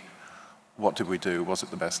see what did we do? Was it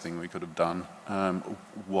the best thing we could have done?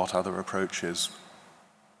 What other approaches,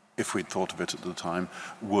 if we'd thought of it at the time,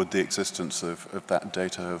 would the existence of that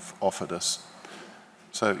data have offered us?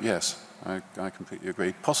 So yes, I completely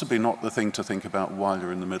agree. Possibly not the thing to think about while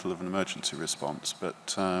you're in the middle of an emergency response,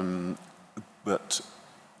 but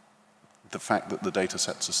the fact that the data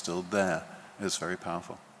sets are still there is very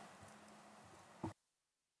powerful.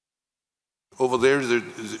 Over there,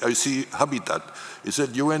 I see Habitat. Is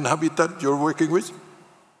that UN Habitat you're working with?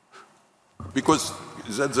 Because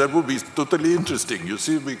that would be totally interesting, you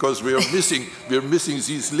see, because we are missing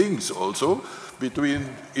these links also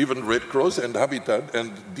between even Red Cross and Habitat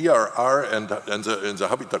and DRR and the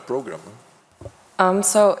Habitat program.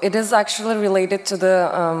 So it is actually related to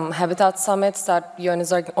the Habitat summits that UN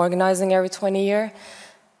is organizing every 20 years.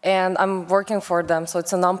 And I'm working for them, so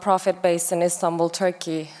it's a non-profit based in Istanbul,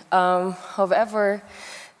 Turkey. However,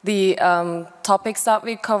 the topics that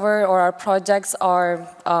we cover or our projects are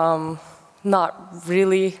not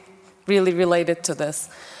really related to this.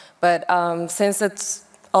 But since it's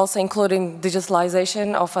also including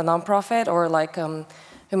digitalization of a non-profit or like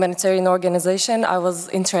humanitarian organization, I was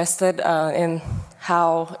interested in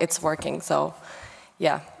how it's working, so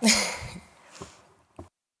yeah.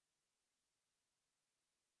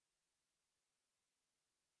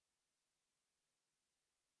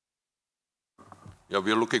 Yeah,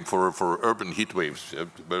 we are looking for urban heat waves.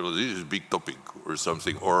 Well, this is a big topic or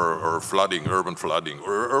something, or flooding, urban flooding,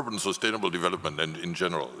 or urban sustainable development and in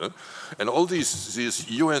general. And all these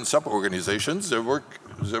UN sub-organizations, they work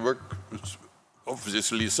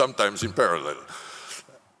obviously sometimes in parallel.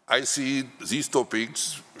 I see these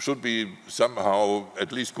topics should be somehow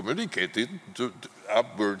at least communicated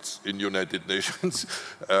upwards in United Nations,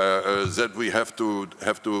 that we have to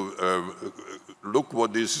look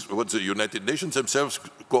what the United Nations themselves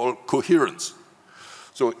call coherence.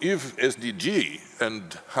 So if SDG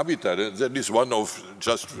and Habitat, that is one of,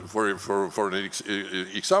 just for an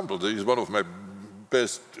example, that is one of my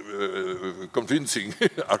best convincing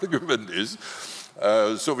argument is,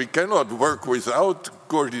 so we cannot work without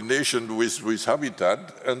coordination with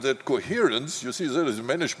Habitat, and that coherence, you see, there is a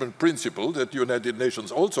management principle that United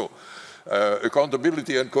Nations also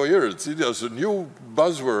accountability and coherence. These are new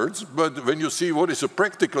buzzwords, but when you see what is a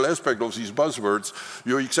practical aspect of these buzzwords,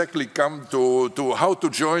 you exactly come to how to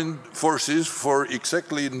join forces for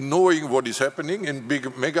exactly knowing what is happening in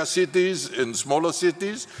big mega cities, in smaller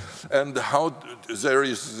cities, and how there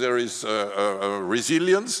is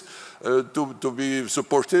resilience to be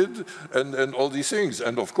supported, and all these things.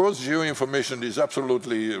 And of course, geoinformation is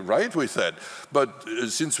absolutely right with that. But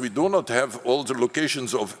since we do not have all the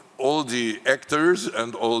locations of all the actors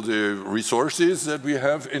and all the resources that we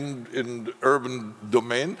have in urban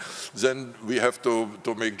domain, then we have to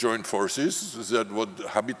make joint forces that what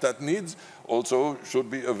Habitat needs also should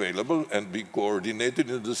be available and be coordinated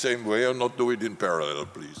in the same way and not do it in parallel,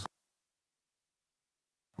 please.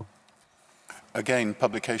 Again,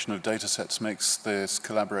 publication of data sets makes this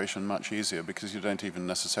collaboration much easier because you don't even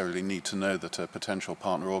necessarily need to know that a potential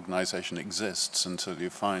partner organization exists until you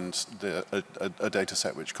find a data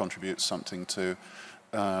set which contributes something to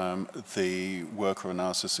the work or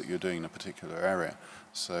analysis that you're doing in a particular area.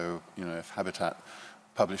 So, you know, if Habitat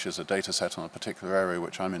publishes a data set on a particular area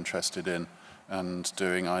which I'm interested in and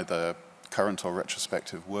doing either current or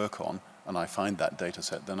retrospective work on, and I find that data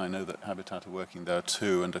set, then I know that Habitat are working there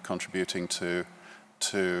too and are contributing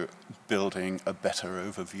to building a better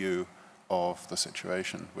overview of the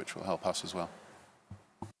situation, which will help us as well.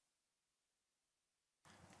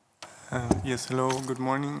 Yes, hello, good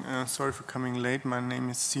morning. Sorry for coming late. My name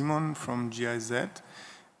is Simon from GIZ.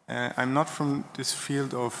 I'm not from this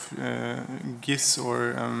field of GIS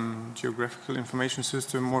or Geographical Information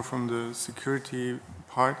System, more from the security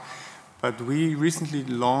part. But we recently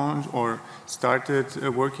launched or started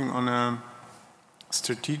working on a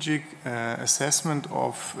strategic assessment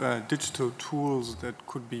of digital tools that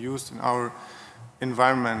could be used in our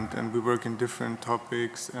environment, and we work in different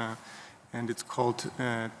topics, and it's called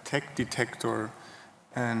Tech Detector.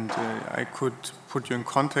 And I could put you in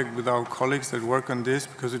contact with our colleagues that work on this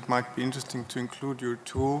because it might be interesting to include your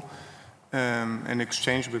tool and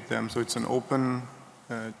exchange with them. So it's an open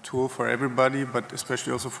tool for everybody, but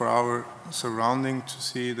especially also for our surrounding to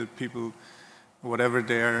see that people, whatever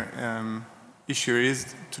their issue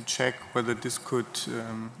is, to check whether this could,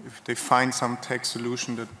 if they find some tech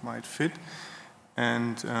solution that might fit.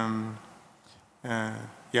 And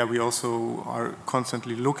yeah, we also are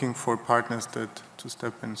constantly looking for partners to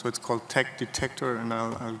step in. So it's called Tech Detector, and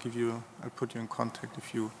I'll put you in contact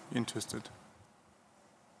if you're interested.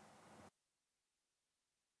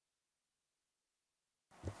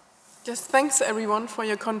 Just thanks everyone for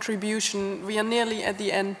your contribution. We are nearly at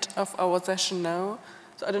the end of our session now.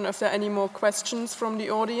 So I don't know if there are any more questions from the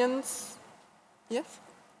audience. Yes?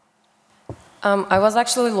 I was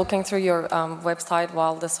actually looking through your website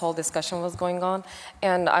while this whole discussion was going on,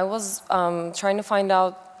 and I was trying to find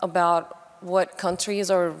out about what countries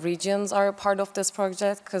or regions are part of this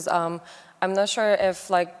project, because I'm not sure if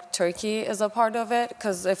like Turkey is a part of it,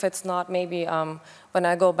 because if it's not, maybe when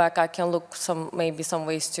I go back I can look maybe some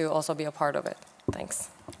ways to also be a part of it. Thanks.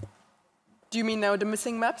 Do you mean now the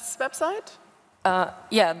Missing Maps website?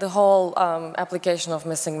 Yeah, the whole application of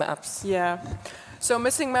Missing Maps. Yeah. So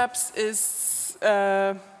Missing Maps is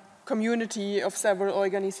a community of several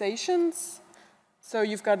organizations. So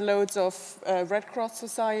you've got loads of Red Cross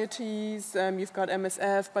societies, you've got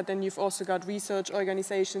MSF, but then you've also got research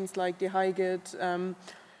organizations like the HIGIT,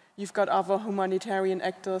 you've got other humanitarian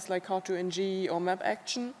actors like Car2NG or Map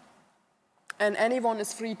Action. And anyone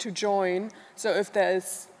is free to join. So if there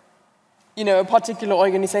is, you know, a particular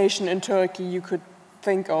organization in Turkey you could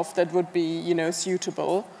think of that would be, you know,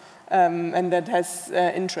 suitable and that has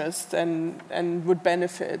interest and would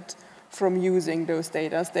benefit from using those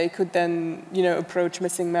data, they could then, you know, approach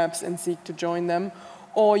Missing Maps and seek to join them.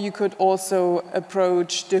 Or you could also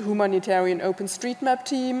approach the Humanitarian OpenStreetMap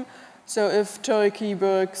team. So if Turkey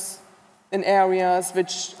works in areas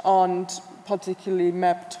which aren't particularly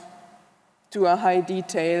mapped to a high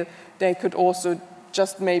detail, they could also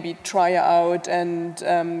just maybe try out and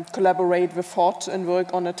collaborate with HOT and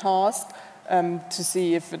work on a task to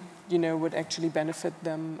see if it, you know, would actually benefit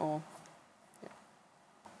them or.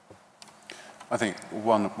 I think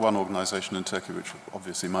one organisation in Turkey which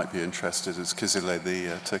obviously might be interested is Kizile,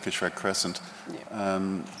 the Turkish Red Crescent.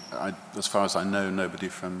 Yeah. As far as I know, nobody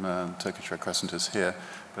from Turkish Red Crescent is here,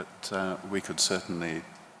 but we could certainly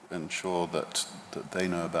ensure that they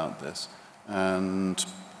know about this. And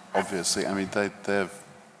obviously, I mean, they're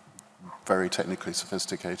very technically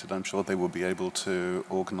sophisticated. I'm sure they will be able to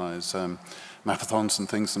organise mapathons and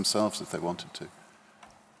things themselves if they wanted to.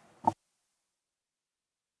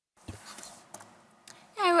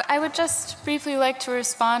 I would just briefly like to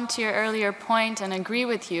respond to your earlier point and agree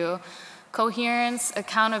with you. Coherence,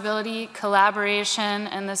 accountability, collaboration,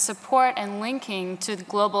 and the support and linking to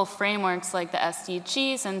global frameworks like the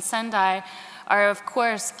SDGs and Sendai are, of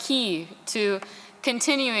course, key to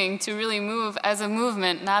continuing to really move as a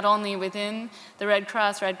movement, not only within the Red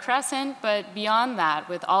Cross, Red Crescent, but beyond that,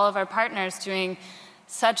 with all of our partners doing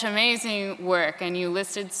such amazing work. And you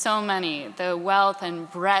listed so many. The wealth and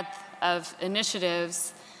breadth of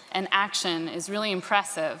initiatives and action is really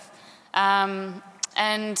impressive. And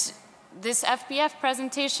this FBF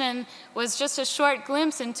presentation was just a short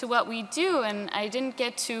glimpse into what we do, and I didn't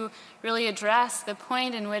get to really address the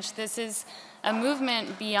point in which this is a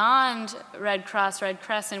movement beyond Red Cross, Red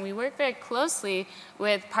Crescent. We work very closely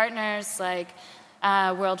with partners like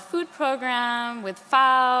World Food Program, with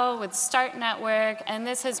FAO, with START Network, and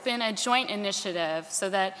this has been a joint initiative so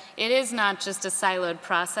that it is not just a siloed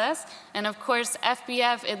process. And of course,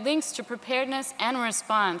 FBF, it links to preparedness and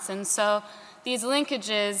response, and so these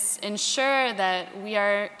linkages ensure that we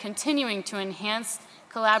are continuing to enhance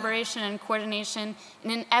collaboration and coordination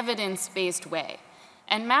in an evidence-based way.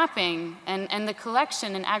 And mapping and the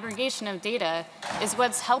collection and aggregation of data is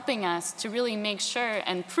what's helping us to really make sure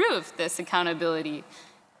and prove this accountability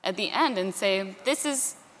at the end and say, this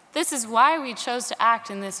is why we chose to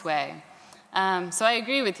act in this way. So I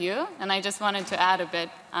agree with you, and I just wanted to add a bit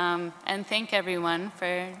and thank everyone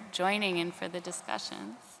for joining and for the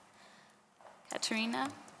discussions. Katerina?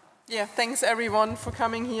 Yeah, thanks everyone for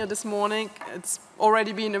coming here this morning. It's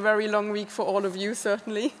already been a very long week for all of you,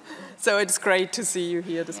 certainly. So it's great to see you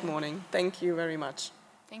here this morning. Thank you very much.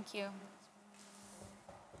 Thank you.